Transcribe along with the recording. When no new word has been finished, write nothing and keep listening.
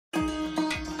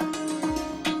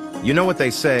You know what they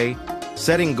say,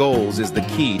 setting goals is the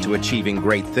key to achieving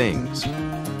great things.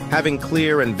 Having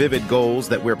clear and vivid goals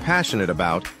that we're passionate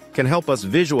about can help us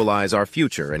visualize our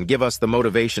future and give us the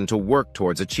motivation to work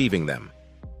towards achieving them.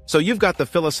 So you've got the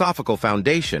philosophical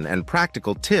foundation and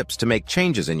practical tips to make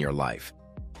changes in your life.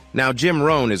 Now Jim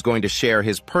Rohn is going to share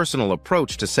his personal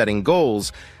approach to setting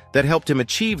goals that helped him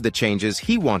achieve the changes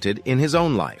he wanted in his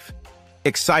own life.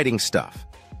 Exciting stuff.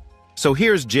 So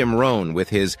here's Jim Rohn with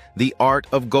his The Art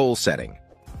of Goal Setting.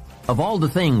 Of all the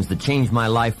things that changed my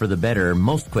life for the better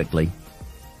most quickly,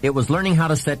 it was learning how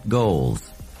to set goals.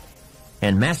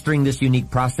 And mastering this unique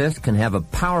process can have a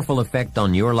powerful effect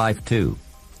on your life too.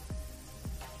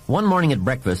 One morning at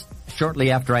breakfast, shortly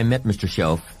after I met Mr.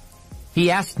 Schoaf, he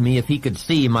asked me if he could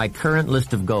see my current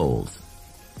list of goals.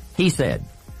 He said,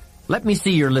 "Let me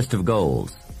see your list of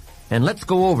goals, and let's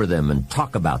go over them and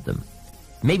talk about them.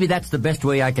 Maybe that's the best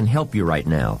way I can help you right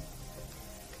now."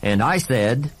 And I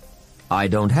said, "I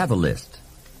don't have a list."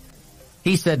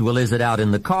 He said, "Well, is it out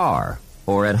in the car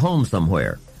or at home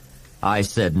somewhere?" I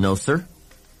said, "No, sir.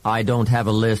 I don't have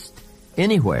a list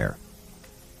anywhere."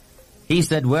 He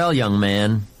said, "Well, young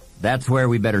man, that's where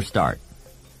we better start."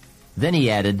 Then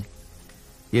he added,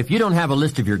 "If you don't have a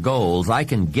list of your goals, I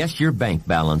can guess your bank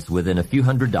balance within a few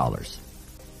 $100s.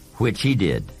 Which he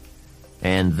did.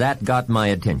 And that got my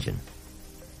attention.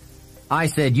 I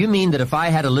said, "You mean that if I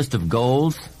had a list of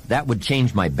goals, that would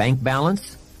change my bank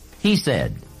balance?" He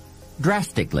said,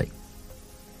 "Drastically."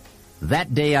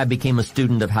 That day I became a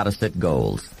student of how to set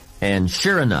goals. And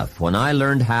sure enough, when I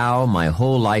learned how, my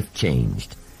whole life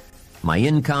changed. My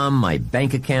income, my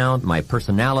bank account, my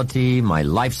personality, my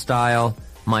lifestyle,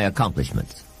 my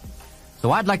accomplishments.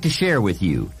 So I'd like to share with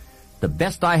you the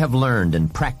best I have learned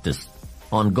and practiced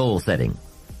on goal setting.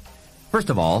 First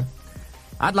of all,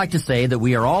 I'd like to say that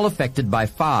we are all affected by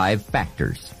 5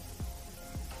 factors.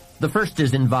 The first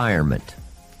is environment.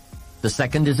 The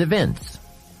second is events.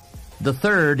 The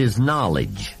third is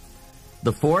knowledge.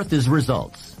 The fourth is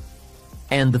results.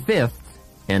 And the fifth,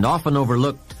 and often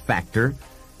overlooked factor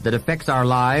that affects our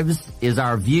lives is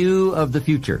our view of the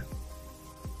future.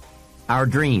 Our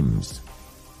dreams.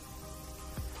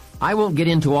 I won't get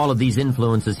into all of these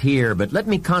influences here, but let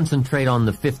me concentrate on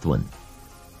the fifth one,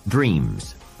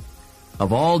 dreams.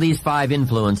 Of all these 5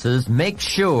 influences, make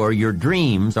sure your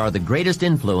dreams are the greatest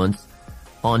influence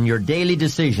on your daily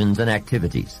decisions and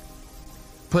activities.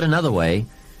 Put another way,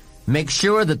 make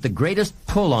sure that the greatest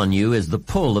pull on you is the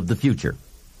pull of the future.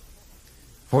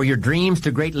 For your dreams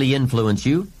to greatly influence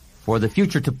you, for the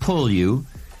future to pull you,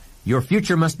 your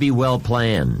future must be well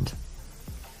planned.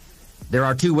 There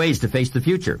are 2 ways to face the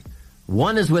future.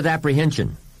 One is with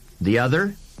apprehension, the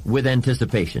other with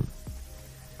anticipation.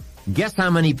 Guess how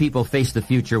many people face the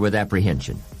future with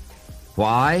apprehension?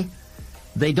 Why?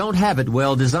 They don't have it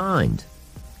well designed.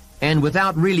 And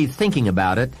without really thinking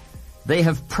about it, they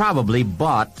have probably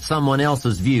bought someone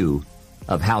else's view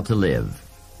of how to live.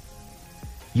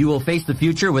 You will face the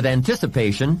future with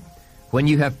anticipation when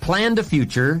you have planned a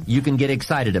future you can get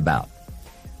excited about.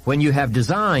 When you have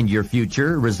designed your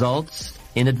future results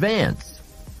in advance.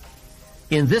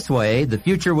 In this way, the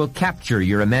future will capture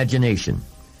your imagination.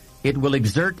 It will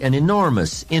exert an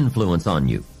enormous influence on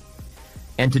you.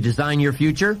 And to design your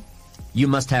future, you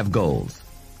must have goals.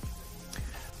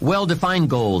 Well-defined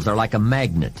goals are like a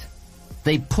magnet.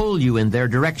 They pull you in their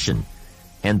direction.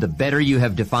 And the better you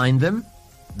have defined them,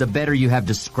 the better you have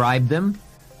described them,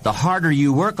 the harder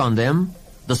you work on them,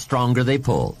 the stronger they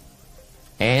pull.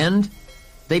 And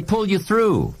they pull you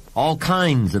through all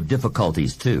kinds of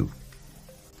difficulties too.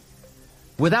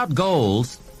 Without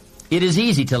goals, it is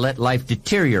easy to let life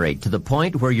deteriorate to the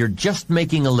point where you're just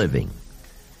making a living.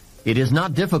 It is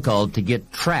not difficult to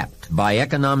get trapped by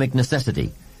economic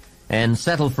necessity and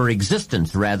settle for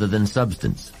existence rather than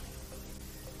substance.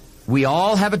 We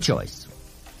all have a choice.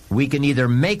 We can either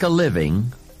make a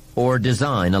living or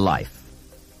design a life.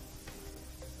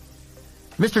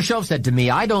 Mr. Schoaf said to me,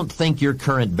 "I don't think your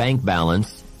current bank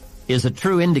balance is a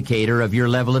true indicator of your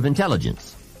level of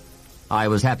intelligence." I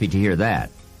was happy to hear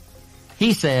that.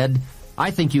 He said,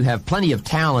 "I think you have plenty of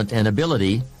talent and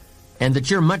ability, and that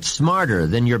you're much smarter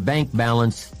than your bank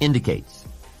balance indicates."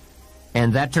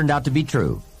 And that turned out to be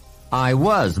true. I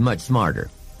was much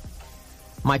smarter.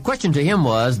 My question to him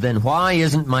was, then why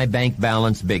isn't my bank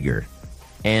balance bigger?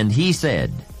 And he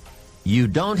said, "You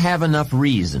don't have enough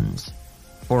reasons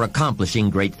for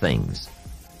accomplishing great things.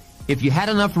 If you had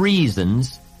enough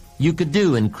reasons, you could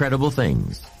do incredible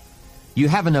things. You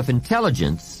have enough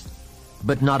intelligence,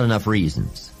 but not enough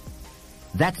reasons."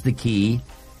 That's the key.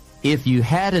 If you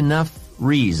had enough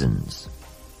reasons.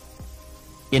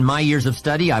 In my years of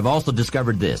study, I've also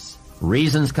discovered this.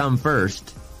 Reasons come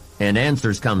first, and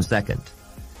answers come second.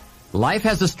 Life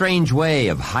has a strange way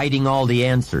of hiding all the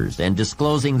answers and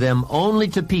disclosing them only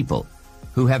to people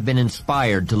who have been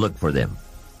inspired to look for them,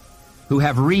 who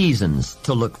have reasons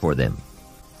to look for them.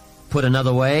 Put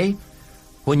another way,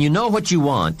 when you know what you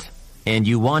want, and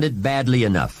you want it badly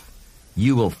enough,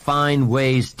 you will find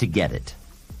ways to get it.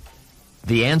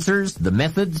 The answers, the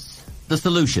methods, the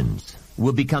solutions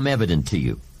will become evident to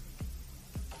you.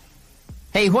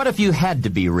 Hey, what if you had to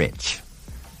be rich?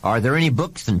 Are there any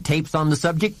books and tapes on the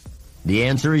subject? The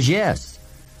answer is yes.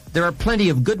 There are plenty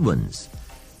of good ones.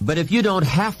 But if you don't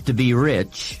have to be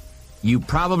rich, you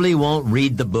probably won't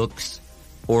read the books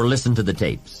or listen to the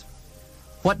tapes.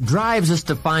 What drives us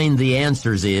to find the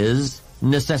answers is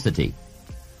necessity.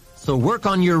 So work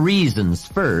on your reasons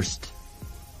first,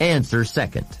 answer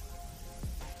second.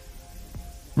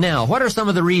 Now, what are some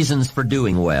of the reasons for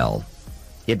doing well?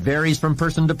 It varies from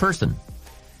person to person.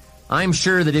 I'm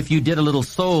sure that if you did a little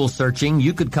soul searching,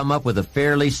 you could come up with a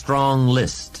fairly strong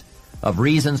list of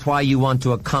reasons why you want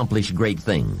to accomplish great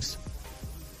things.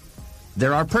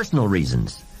 There are personal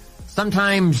reasons,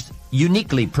 sometimes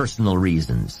uniquely personal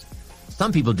reasons.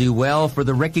 Some people do well for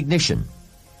the recognition.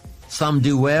 Some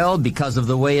do well because of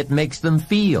the way it makes them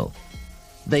feel.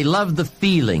 They love the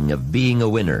feeling of being a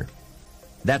winner.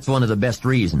 That's one of the best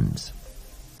reasons.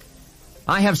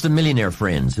 I have some millionaire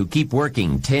friends who keep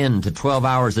working 10 to 12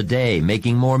 hours a day,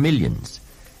 making more millions.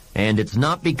 And it's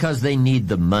not because they need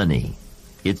the money.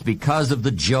 It's because of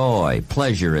the joy,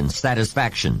 pleasure, and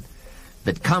satisfaction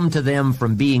that come to them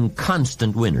from being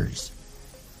constant winners.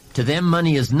 To them,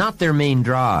 money is not their main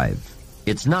drive.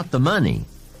 It's not the money.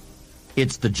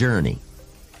 It's the journey.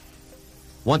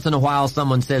 Once in a while,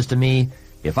 someone says to me,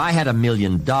 if I had $1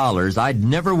 million, I'd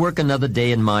never work another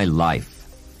day in my life.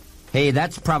 Hey,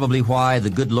 that's probably why the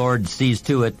good Lord sees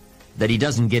to it that he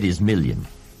doesn't get his million.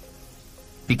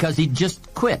 Because he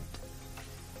just quit.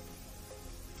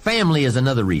 Family is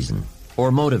another reason,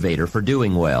 or motivator for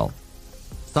doing well.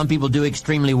 Some people do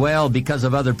extremely well because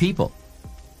of other people.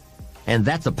 And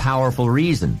that's a powerful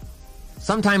reason.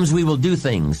 Sometimes we will do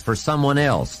things for someone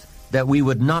else that we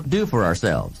would not do for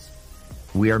ourselves.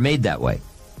 We are made that way.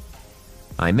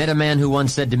 I met a man who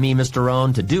once said to me, Mr.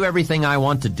 Rohn, to do everything I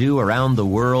want to do around the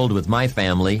world with my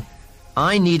family,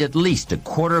 I need at least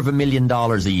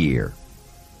 $250,000 a year.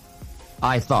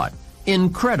 I thought,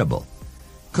 incredible.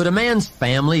 Could a man's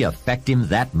family affect him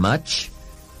that much?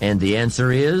 And the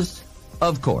answer is,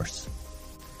 of course.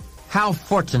 How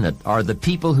fortunate are the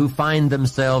people who find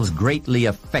themselves greatly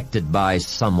affected by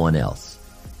someone else.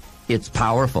 It's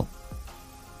powerful.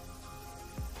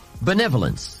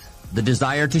 Benevolence, the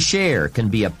desire to share, can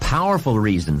be a powerful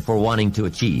reason for wanting to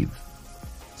achieve.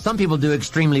 Some people do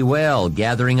extremely well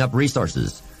gathering up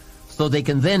resources, so they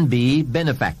can then be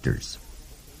benefactors.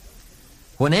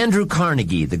 When Andrew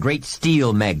Carnegie, the great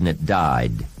steel magnate,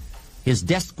 died, his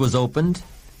desk was opened,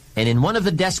 and in one of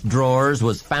the desk drawers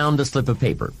was found a slip of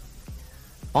paper.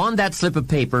 On that slip of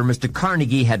paper, Mr.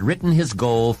 Carnegie had written his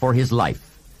goal for his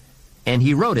life, and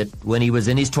he wrote it when he was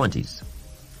in his 20s.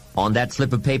 On that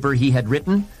slip of paper he had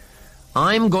written,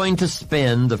 I'm going to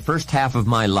spend the first half of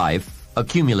my life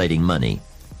accumulating money.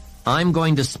 I'm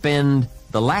going to spend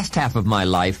the last half of my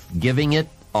life giving it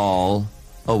all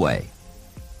away.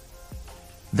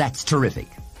 That's terrific.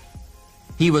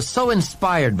 He was so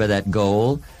inspired by that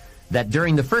goal that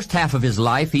during the first half of his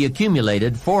life he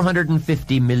accumulated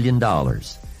 $450 million.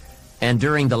 And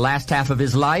during the last half of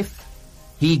his life,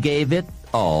 he gave it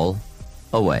all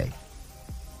away.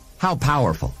 How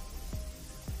powerful.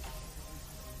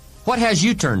 What has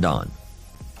you turned on?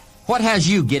 What has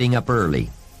you getting up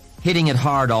early, hitting it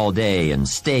hard all day and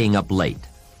staying up late?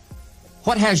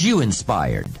 What has you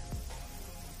inspired?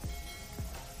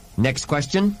 Next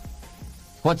question.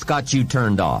 What's got you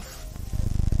turned off?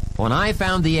 When I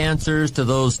found the answers to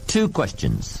those two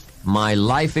questions, my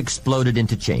life exploded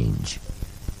into change.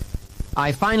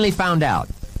 I finally found out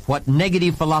what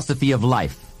negative philosophy of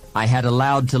life I had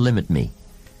allowed to limit me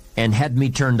and had me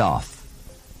turned off.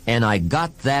 And I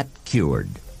got that cured.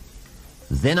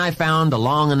 Then I found a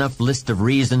long enough list of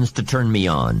reasons to turn me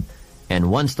on. And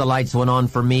once the lights went on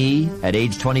for me, at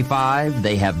age 25,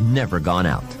 they have never gone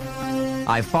out.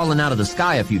 I've fallen out of the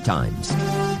sky a few times,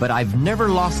 but I've never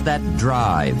lost that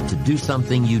drive to do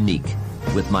something unique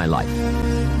with my life.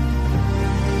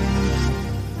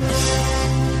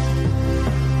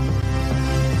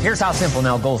 Here's how simple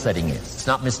now goal setting is. It's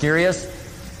not mysterious.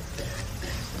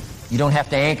 You don't have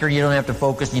to anchor, you don't have to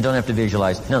focus, you don't have to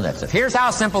visualize, none of that stuff. Here's how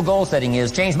simple goal setting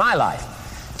is. Changed my life.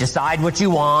 Decide what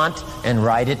you want and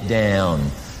write it down.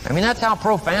 I mean, that's how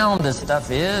profound this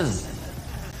stuff is.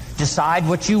 Decide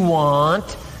what you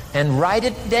want and write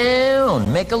it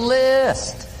down. Make a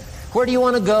list. Where do you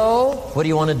want to go? What do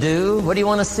you want to do? What do you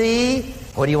want to see?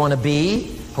 What do you want to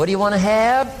be? What do you want to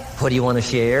have? What do you want to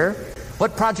share?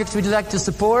 What projects would you like to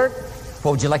support?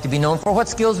 What would you like to be known for? What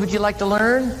skills would you like to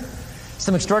learn?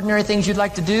 Some extraordinary things you'd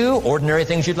like to do, ordinary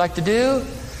things you'd like to do,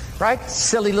 right?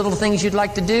 Silly little things you'd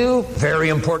like to do, very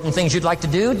important things you'd like to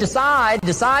do.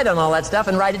 Decide on all that stuff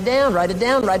and write it down, write it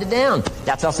down, write it down.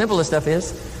 That's how simple this stuff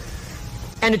is.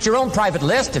 And it's your own private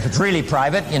list. If it's really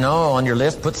private, you know, on your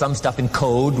list, put some stuff in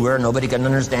code where nobody can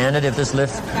understand it if this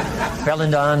list fell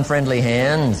into unfriendly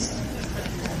hands.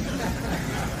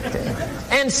 Okay.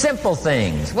 And simple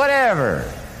things, whatever.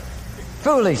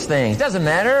 Foolish things, doesn't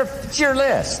matter. It's your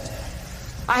list.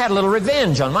 I had a little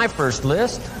revenge on my first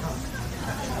list.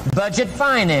 Budget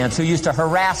finance, who used to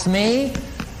harass me.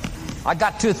 I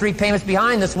got 2 or 3 payments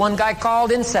behind. This one guy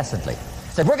called incessantly.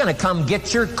 Said, we're going to come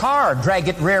get your car, drag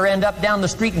it rear end up down the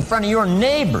street in front of your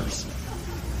neighbors.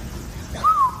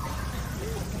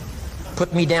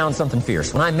 Put me down something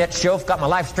fierce. When I met Shof, got my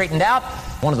life straightened out,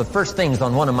 one of the first things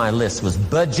on one of my lists was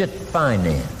budget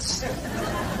finance.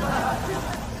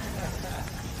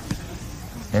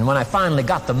 And when I finally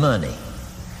got the money,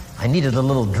 I needed a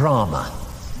little drama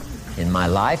in my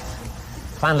life.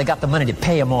 Finally got the money to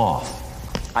pay him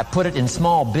off. I put it in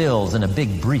small bills in a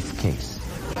big briefcase.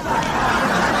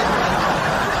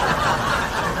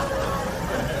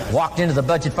 Walked into the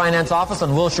budget finance office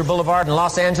on Wilshire Boulevard in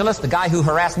Los Angeles. The guy who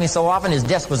harassed me so often, his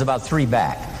desk was about 3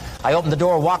 back. I opened the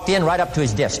door, walked in, right up to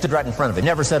his desk, stood right in front of him,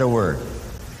 never said a word.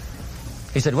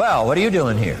 He said, well, what are you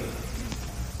doing here?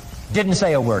 Didn't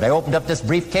say a word. I opened up this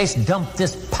briefcase, dumped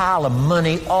this pile of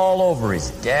money all over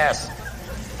his desk.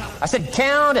 I said,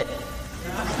 count it.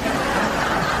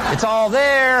 It's all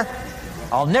there.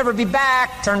 I'll never be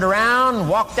back. Turned around,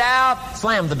 walked out,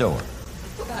 slammed the door.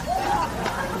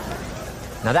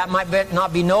 Now that might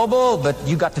not be noble, but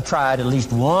you got to try it at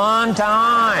least one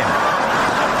time.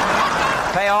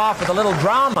 Pay off with a little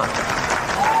drama.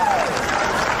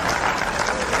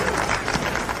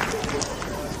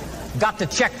 Got to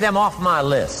check them off my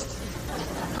list.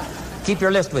 Keep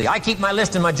your list with you. I keep my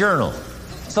list in my journal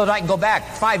so that I can go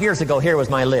back. 5 years ago, here was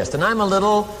my list. And I'm a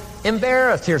little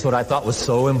embarrassed. Here's what I thought was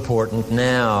so important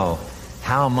now.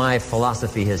 How my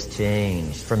philosophy has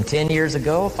changed. From 10 years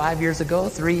ago, 5 years ago,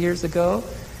 3 years ago.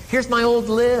 Here's my old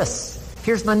list.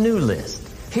 Here's my new list.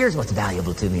 Here's what's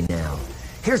valuable to me now.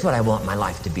 Here's what I want my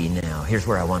life to be now. Here's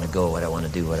where I want to go, what I want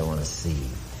to do, what I want to see.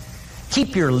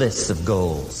 Keep your lists of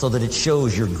goals so that it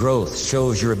shows your growth,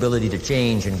 shows your ability to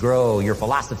change and grow. Your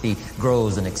philosophy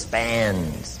grows and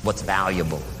expands what's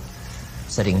valuable.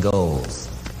 Setting goals.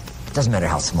 It doesn't matter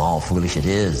how small, foolish it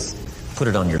is. Put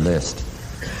it on your list.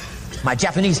 My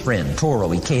Japanese friend, Toro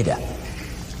Ikeda,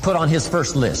 put on his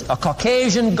first list, a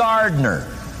Caucasian gardener.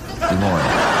 Good morning.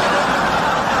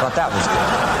 Thought that was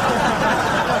good.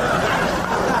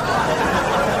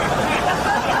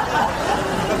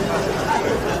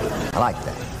 I like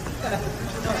that.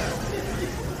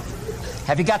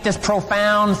 Have you got this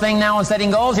profound thing now on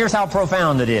setting goals? Here's how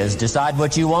profound it is. Decide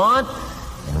what you want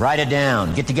and write it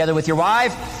down. Get together with your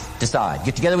wife, decide.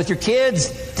 Get together with your kids,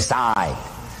 decide.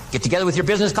 Get together with your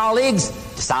business colleagues,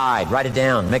 decide. Write it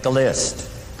down. Make a list.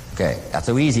 Okay, that's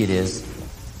how easy it is.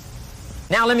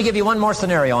 Now let me give you one more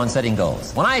scenario on setting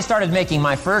goals. When I started making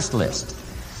my first list,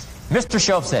 Mr.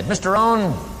 Shof said, Mr.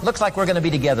 Rohn, looks like we're going to be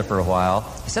together for a while.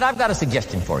 He said, I've got a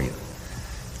suggestion for you.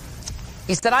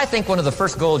 He said, I think one of the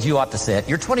first goals you ought to set,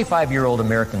 you're a 25-year-old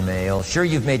American male. Sure,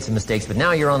 you've made some mistakes, but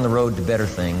now you're on the road to better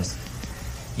things.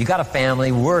 You got a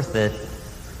family, worth it.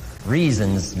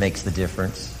 Reasons makes the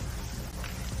difference.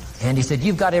 And he said,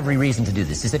 you've got every reason to do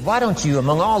this. He said, why don't you,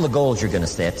 among all the goals you're going to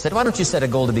set, said, why don't you set a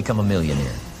goal to become a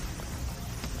millionaire?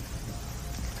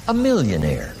 A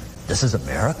millionaire. This is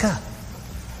America.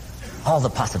 All the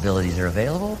possibilities are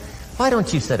available. Why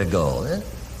don't you set a goal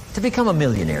to become a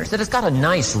millionaire? He said, it's got a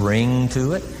nice ring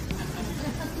to it.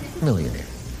 Millionaire.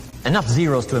 Enough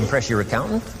zeros to impress your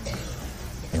accountant?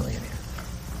 Millionaire.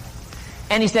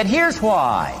 And he said, here's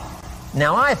why.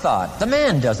 Now I thought, the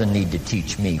man doesn't need to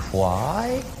teach me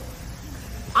why.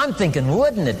 I'm thinking,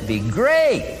 wouldn't it be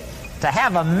great to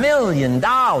have $1 million?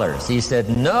 He said,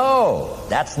 no,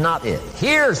 that's not it.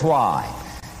 Here's why.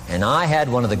 And I had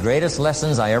one of the greatest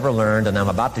lessons I ever learned, and I'm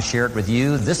about to share it with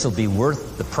you. This will be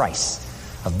worth the price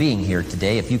of being here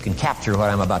today if you can capture what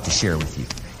I'm about to share with you.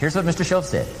 Here's what Mr. Shof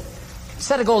said.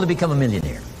 Set a goal to become a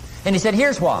millionaire. And he said,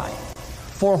 here's why.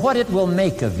 For what it will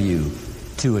make of you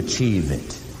to achieve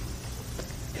it.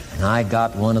 And I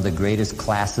got one of the greatest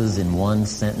classes in one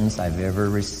sentence I've ever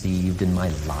received in my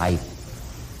life.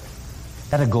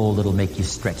 Set a goal that'll make you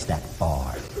stretch that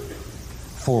far.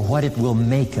 for what it will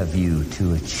make of you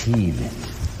to achieve it.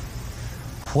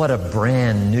 What a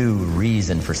brand new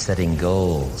reason for setting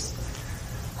goals.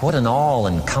 What an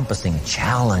all-encompassing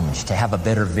challenge to have a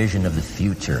better vision of the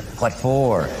future. What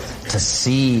for? To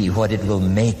see what it will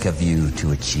make of you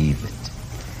to achieve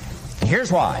it. And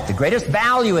here's why. The greatest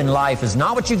value in life is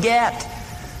not what you get.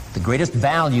 The greatest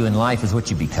value in life is what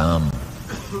you become.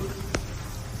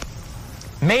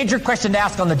 Major question to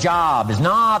ask on the job is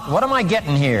not, what am I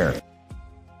getting here?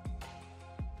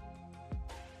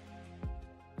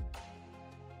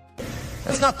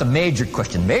 That's not the major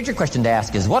question. The major question to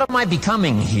ask is, what am I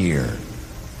becoming here?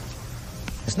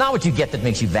 It's not what you get that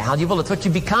makes you valuable, it's what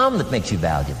you become that makes you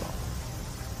valuable.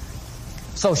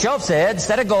 So Shoaff said,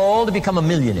 set a goal to become a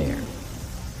millionaire,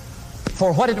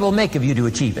 for what it will make of you to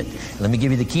achieve it. Let me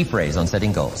give you the key phrase on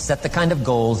setting goals. Set the kind of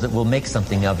goals that will make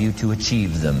something of you to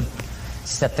achieve them.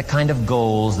 Set the kind of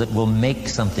goals that will make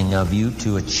something of you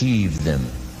to achieve them.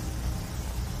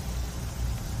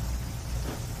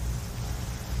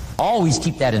 Always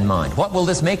keep that in mind. What will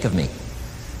this make of me?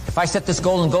 If I set this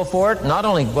goal and go for it, not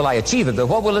only will I achieve it, but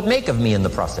what will it make of me in the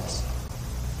process?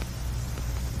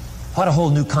 What a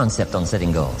whole new concept on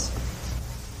setting goals.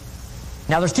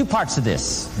 Now there's two parts to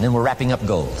this, and then we're wrapping up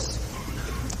goals.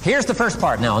 Here's the first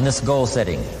part now on this goal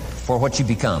setting for what you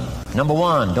become. Number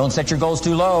one, don't set your goals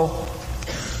too low.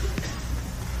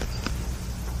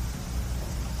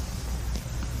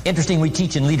 Interesting, we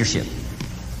teach in leadership.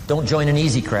 Don't join an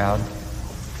easy crowd.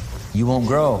 You won't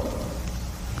grow.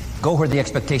 Go where the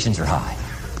expectations are high.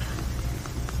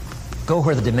 Go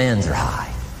where the demands are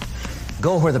high.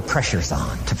 Go where the pressure's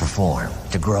on to perform,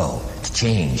 to grow, to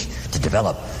change, to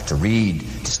develop, to read,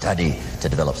 to study, to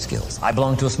develop skills. I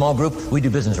belong to a small group. We do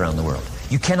business around the world.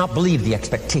 You cannot believe the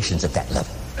expectations at that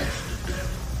level.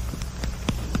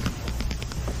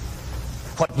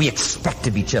 What we expect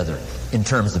of each other in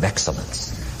terms of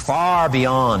excellence. Far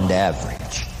beyond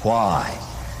average. Why?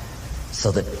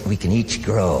 So that we can each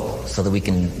grow, so that we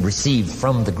can receive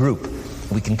from the group,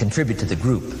 we can contribute to the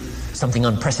group. Something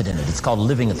unprecedented. It's called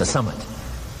living at the summit.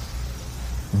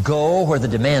 Go where the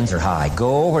demands are high.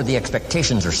 Go where the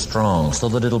expectations are strong, so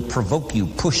that it'll provoke you,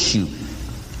 push you,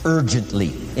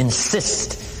 urgently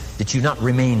insist that you not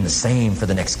remain the same for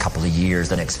the next couple of years,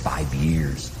 the next 5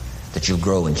 years, that you'll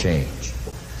grow and change.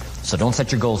 So don't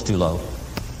set your goals too low.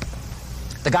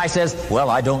 The guy says, well,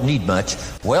 I don't need much.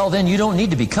 Well, then you don't need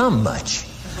to become much.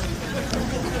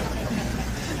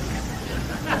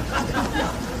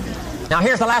 Now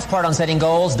here's the last part on setting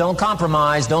goals. Don't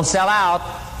compromise. Don't sell out.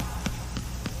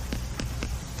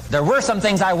 There were some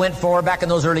things I went for back in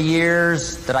those early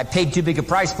years that I paid too big a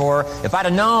price for. If I'd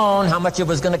have known how much it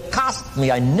was going to cost me,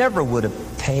 I never would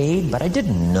have paid, but I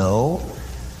didn't know.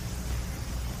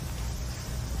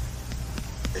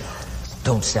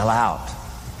 Don't sell out.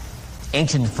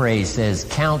 Ancient phrase says,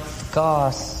 count the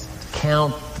cost,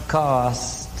 count the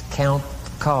cost, count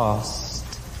the cost.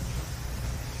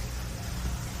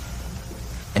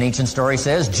 An ancient story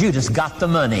says, Judas got the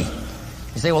money.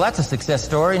 You say, well, that's a success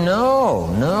story.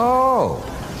 No.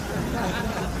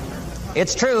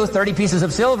 It's true, 30 pieces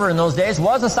of silver in those days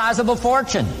was a sizable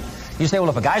fortune. You say, well,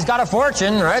 if a guy's got a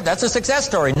fortune, right, that's a success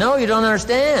story. No, you don't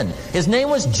understand. His name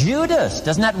was Judas.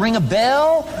 Doesn't that ring a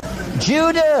bell?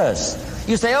 Judas.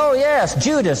 You say, oh yes,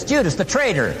 Judas, the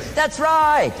traitor. That's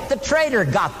right, the traitor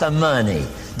got the money.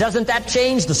 Doesn't that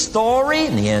change the story?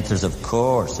 And the answer is, of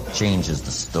course, it changes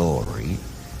the story.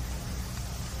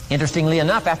 Interestingly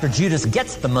enough, after Judas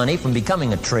gets the money from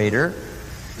becoming a traitor,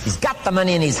 he's got the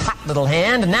money in his hot little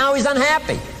hand, and now he's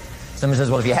unhappy. Somebody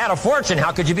says, well, if you had a fortune,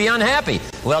 how could you be unhappy?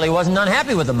 Well, he wasn't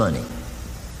unhappy with the money.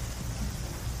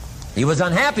 He was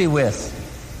unhappy with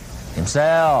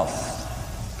himself.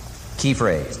 Key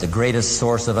phrase, the greatest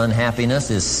source of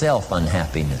unhappiness is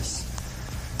self-unhappiness.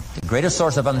 The greatest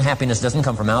source of unhappiness doesn't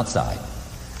come from outside.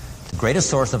 The greatest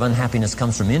source of unhappiness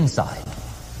comes from inside.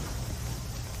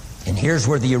 And here's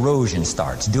where the erosion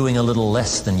starts, doing a little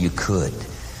less than you could.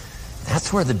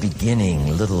 That's where the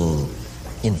beginning little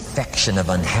infection of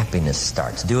unhappiness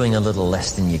starts, doing a little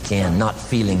less than you can, not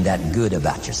feeling that good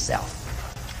about yourself.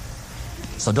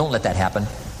 So don't let that happen.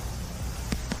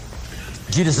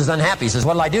 Judas is unhappy. He says,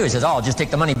 what'll I do? He says, oh, I'll just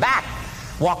take the money back.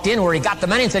 Walked in where he got the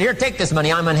money and said, here, take this money.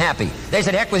 I'm unhappy. They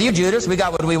said, heck with you, Judas. We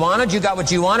got what we wanted. You got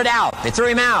what you wanted. Out. They threw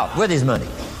him out with his money.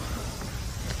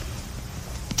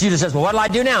 Judas says, well, what'll I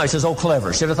do now? He says, oh,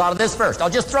 clever. Should have thought of this first. I'll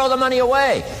just throw the money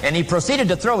away. And he proceeded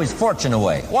to throw his fortune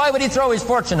away. Why would he throw his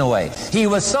fortune away? He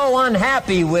was so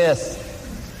unhappy with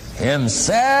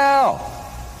himself.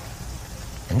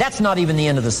 And that's not even the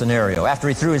end of the scenario. After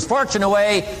he threw his fortune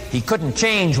away, he couldn't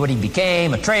change what he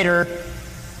became, a traitor.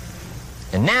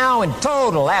 And now, in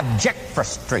total abject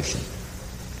frustration,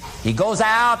 he goes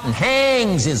out and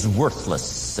hangs his worthless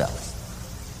self.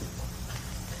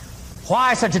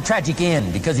 Why such a tragic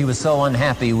end? Because he was so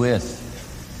unhappy with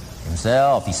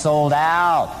himself. He sold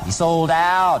out. He sold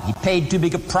out. He paid too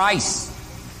big a price.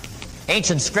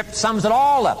 Ancient script sums it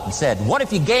all up and said, what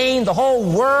if you gained the whole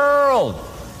world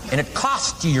and it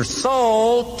cost you your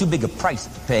soul? Too big a price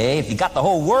to pay if you got the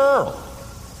whole world.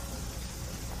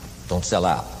 Don't sell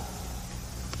out.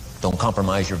 Don't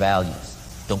compromise your values.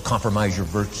 Don't compromise your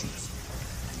virtues.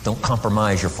 Don't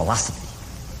compromise your philosophy.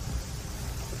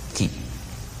 Keep.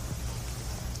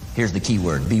 Here's the key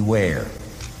word, beware.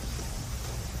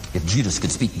 If Judas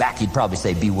could speak back, he'd probably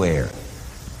say beware.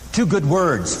 Two good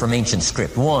words from ancient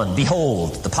script. One,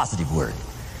 behold, the positive word.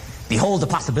 Behold the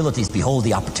possibilities, behold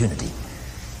the opportunity.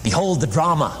 Behold the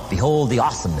drama, behold the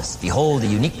awesomeness, behold the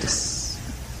uniqueness.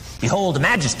 Behold the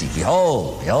majesty,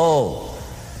 behold, behold.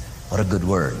 What a good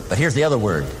word. But here's the other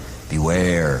word,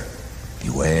 beware,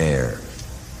 beware,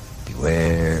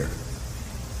 beware.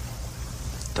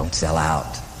 Don't sell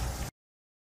out.